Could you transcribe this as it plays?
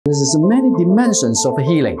There's many dimensions of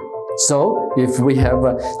healing. So if we have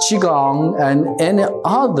Qigong and any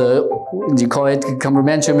other, you call it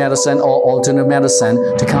complementary medicine or alternative medicine,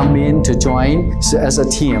 to come in, to join as a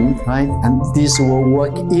team, right? And this will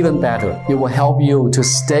work even better. It will help you to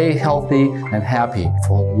stay healthy and happy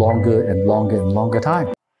for longer and longer and longer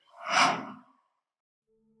time.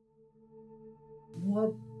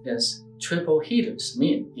 What does triple healers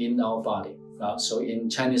mean in our body? So in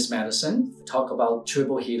Chinese medicine, we talk about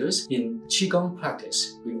triple healers. In Qigong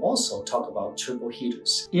practice, we also talk about triple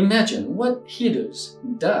healers. Imagine what healers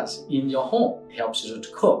does in your home. It helps you to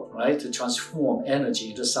cook, right? To transform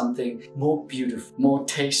energy into something more beautiful, more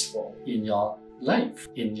tasteful in your life,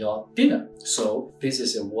 in your dinner. So this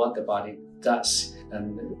is what the body does.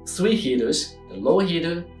 And 3 healers, the lower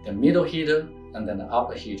healer, the middle healer, and then the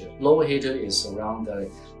upper heater. Lower heater is around the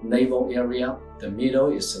navel area. The middle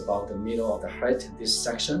is about the middle of the head, this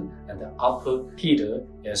section. And the upper heater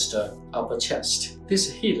is the upper chest. These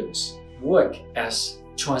heaters work as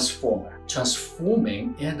transformer,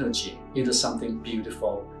 transforming energy into something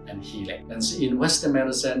beautiful and healing. And in Western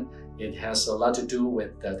medicine, it has a lot to do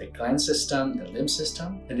with the gland system, the lymph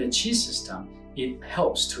system, and the Qi system. It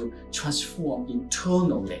helps to transform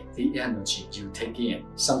internally the energy you take in.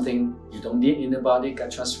 Something you don't need in the body got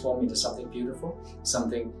transformed into something beautiful,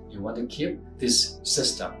 something you want to keep. This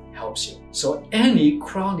system helps you. So any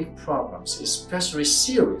chronic problems, especially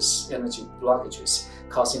serious energy blockages,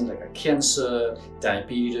 causing like a cancer,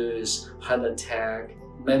 diabetes, heart attack,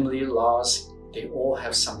 memory loss, they all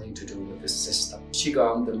have something to do with this system.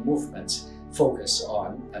 Qigong, the movements, focus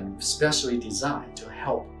on and especially designed to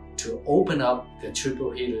help to open up the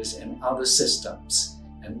triple healers and other systems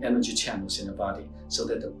and energy channels in the body so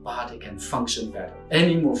that the body can function better.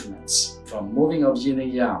 Any movements, from moving of yin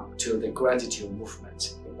and yang to the gratitude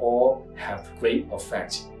movement, all have great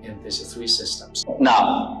effect in these 3 systems.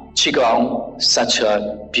 Now, Qigong, such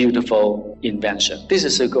a beautiful invention. This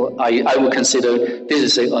is I would consider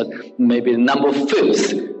this is maybe number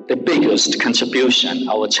 5th, the biggest contribution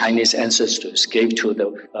our Chinese ancestors gave to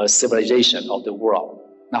the civilization of the world.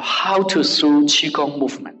 Now, how to, through Qigong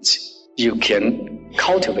movements, you can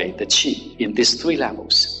cultivate the Qi in these 3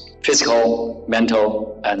 levels: physical,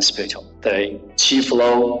 mental, and spiritual. The Qi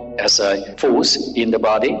flow as a force in the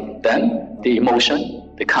body, then the emotion,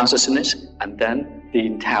 the consciousness, and then the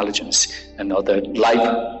intelligence, and the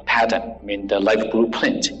life pattern, the life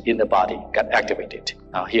blueprint in the body got activated.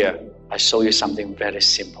 Now here, I show you something very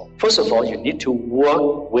simple. First of all, you need to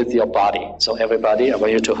work with your body. So everybody, I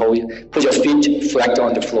want you to put your feet flat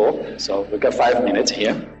on the floor. So we've got 5 minutes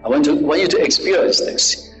here. I want you to experience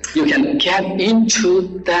this. You can get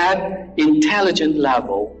into that intelligent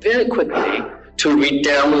level very quickly to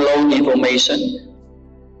re-download information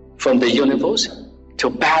from the universe, to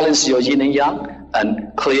balance your yin and yang,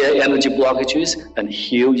 and clear energy blockages, and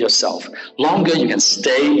heal yourself. Longer you can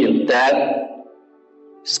stay in that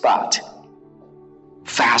spot,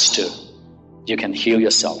 faster you can heal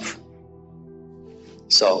yourself.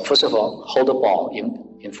 So first of all, hold the ball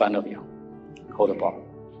in front of you. Hold the ball.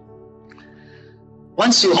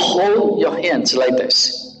 Once you hold your hands like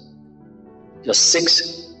this, your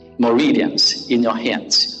 6 meridians in your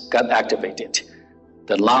hands got activated.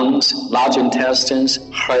 The lungs, large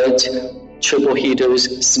intestines, heart, triple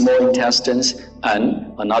heaters, small intestines,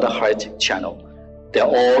 and another heart channel. They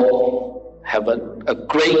all have a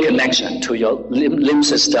great connection to your lymph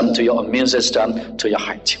system, to your immune system, to your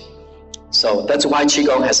heart. So that's why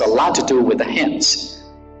Qigong has a lot to do with the hands.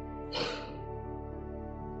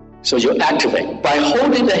 So you activate. By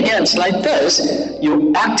holding the hands like this,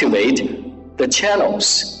 you activate the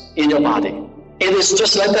channels in your body. It is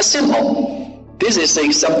just like that simple. This is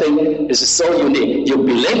something that is so unique. You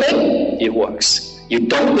believe it, it works. You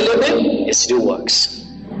don't believe it, it still works.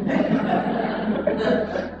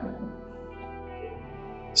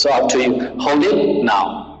 So up to you. Hold it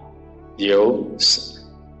now. You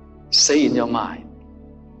say in your mind,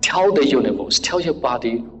 tell the universe, tell your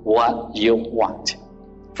body what you want.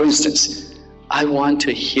 For instance, I want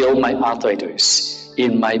to heal my arthritis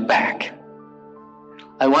in my back.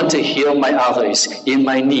 I want to heal my arthritis in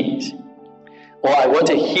my knees. Or I want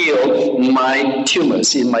to heal my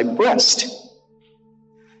tumors in my breast.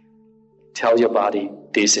 Tell your body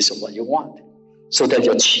this is what you want, so that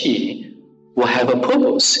your Qi will have a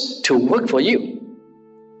purpose to work for you.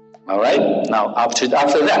 All right? Now, after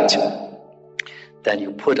that, then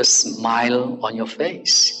you put a smile on your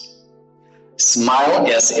face. Smile,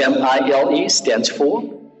 S-M-I-L-E, stands for,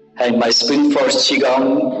 hey, my Spring Forest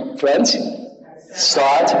Qigong friends,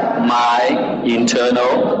 start my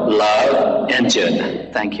internal love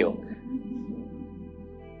engine. Thank you.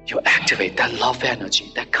 you activate that love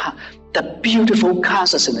energy, that beautiful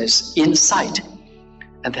consciousness inside.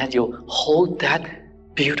 And then you hold that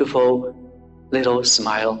beautiful little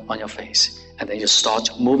smile on your face. And then you start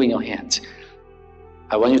moving your hands.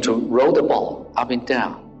 I want you to roll the ball up and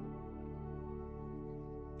down.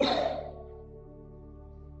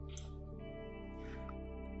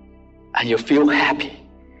 And you feel happy.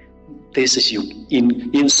 This is you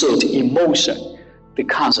insert emotion, the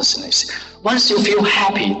consciousness. Once you feel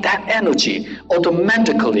happy, that energy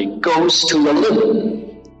automatically goes to your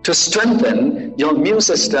limb to strengthen your immune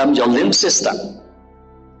system, your limb system.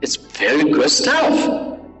 It's very good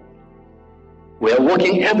stuff. We are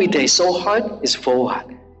working every day so hard. It's for what?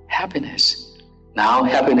 Happiness. Now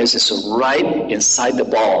happiness is right inside the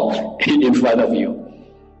ball in front of you.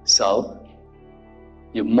 So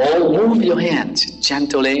you move your hands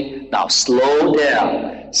gently. Now slow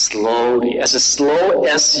down, slowly, as slow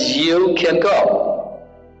as you can go.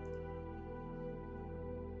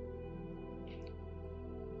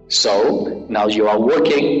 So now you are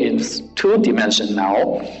working in 2 dimensions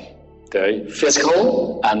now, the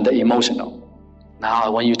physical and the emotional. Now I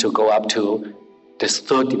want you to go up to this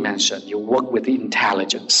 3rd dimension. You work with the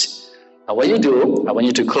intelligence. Now what you do, I want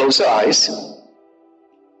you to close your eyes.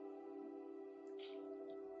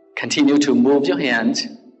 Continue to move your hands.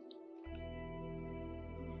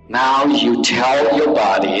 Now you tell your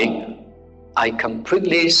body, I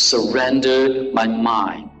completely surrender my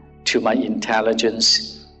mind to my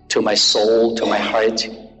intelligence, to my soul, to my heart,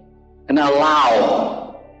 and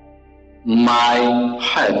allow my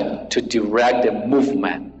heart to direct the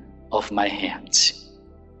movement of my hands.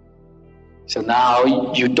 So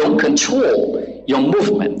now you don't control your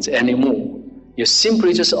movements anymore. You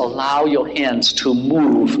simply just allow your hands to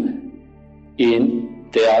move in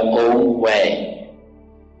their own way.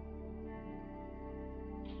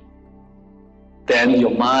 Then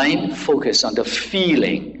your mind focuses on the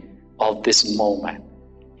feeling of this moment.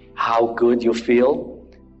 How good you feel.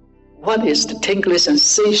 What is the tingly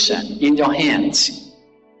sensation in your hands?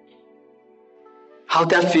 How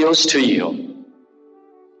that feels to you?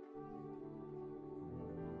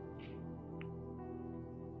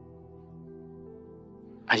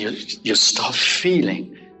 And you start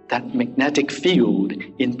feeling that magnetic field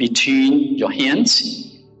in between your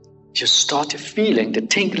hands. You start feeling the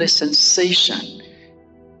tingly sensation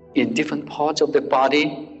in different parts of the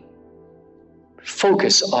body.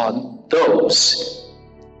 Focus on those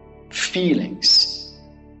feelings,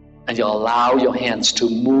 and you allow your hands to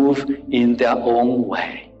move in their own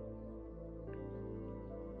way.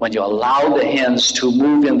 When you allow the hands to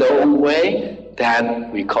move in their own way, then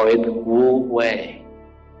we call it Wu Wei.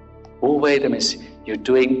 Wu Wei, that means you're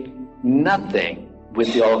doing nothing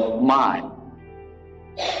with your mind,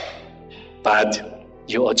 but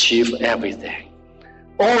you achieve everything.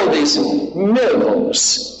 All these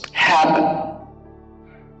miracles happen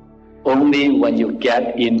only when you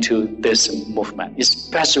get into this movement,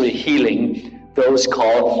 especially healing those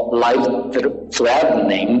called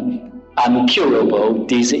life-threatening, incurable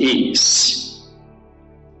disease.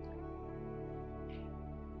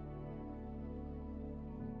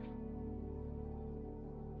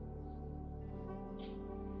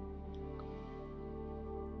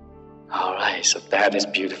 All right, so that is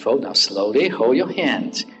beautiful. Now slowly hold your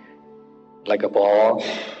hand like a ball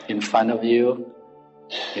in front of you.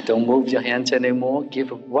 You don't move your hands anymore.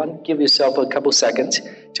 Give yourself a couple seconds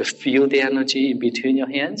to feel the energy in between your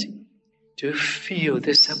hands. To feel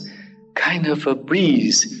this kind of a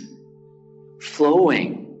breeze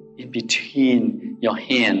flowing in between your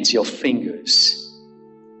hands, your fingers.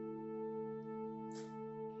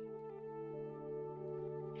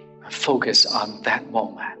 Focus on that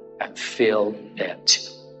moment and feel it.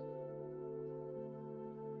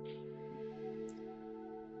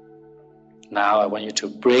 Now I want you to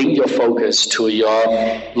bring your focus to your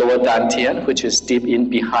lower dantian, which is deep in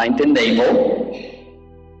behind the navel.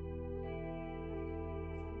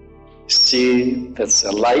 See there's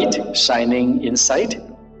a light shining inside.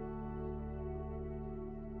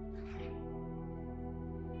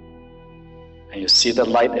 And you see the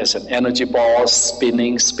light as an energy ball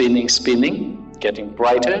spinning, spinning, spinning, getting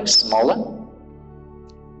brighter, smaller.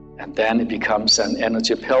 And then it becomes an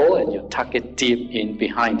energy pill, and you tuck it deep in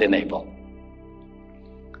behind the navel.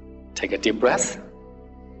 Take a deep breath.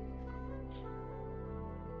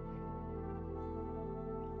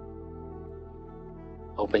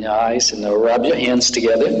 Open your eyes and rub your hands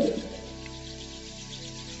together.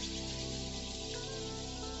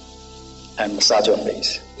 And massage your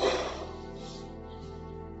face.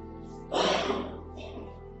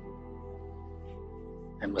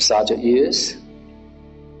 And massage your ears.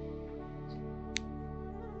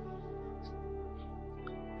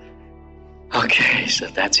 Okay, so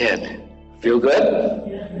that's it. Feel good?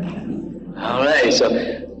 All right, so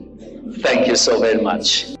thank you so very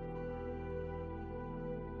much.